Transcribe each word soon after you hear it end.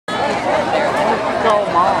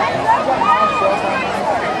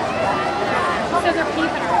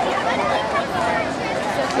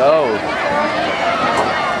go.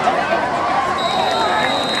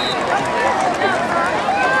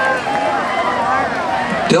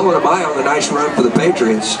 Dylan Amaya on the nice run for the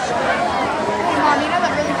Patriots. Mom, you know that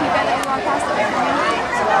really cute guy that we walked past the way from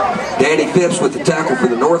me? Danny Phipps with the tackle for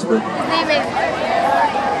the Northman. His name is...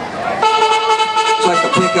 It's like a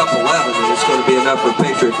pick up 11, and it's going to be enough for a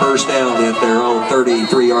Patriot first down at their own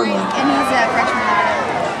 33-yard line. And he's a freshman.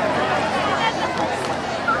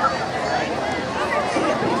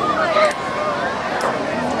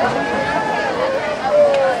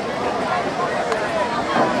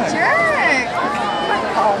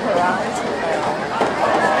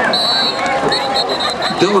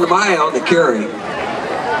 Dylan Amaya on the carry.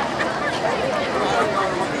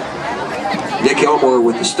 Nick Elmore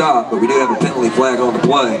with the stop, but we do have a penalty flag on the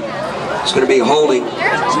play. It's going to be a holding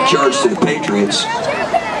charge to the Patriots.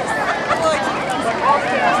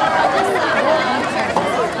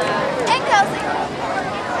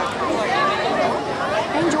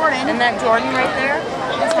 And Jordan. And that Jordan right there?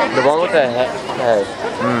 The one with the head.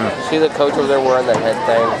 See the coach over there wearing the head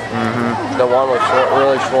thing? The one with short,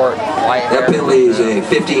 really short, white hair. That penalty is a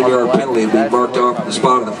 15-yard penalty. It'll be marked off at the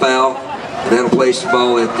spot of the foul. And that'll place the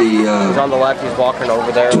ball at the he's on the left, he's walking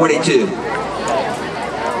over there. 22.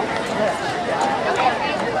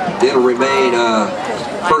 It'll remain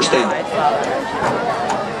first down.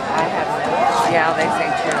 Yeah, they say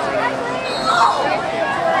cheerleading.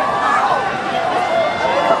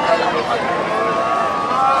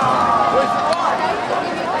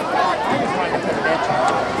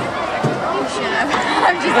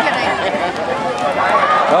 I'm just kidding.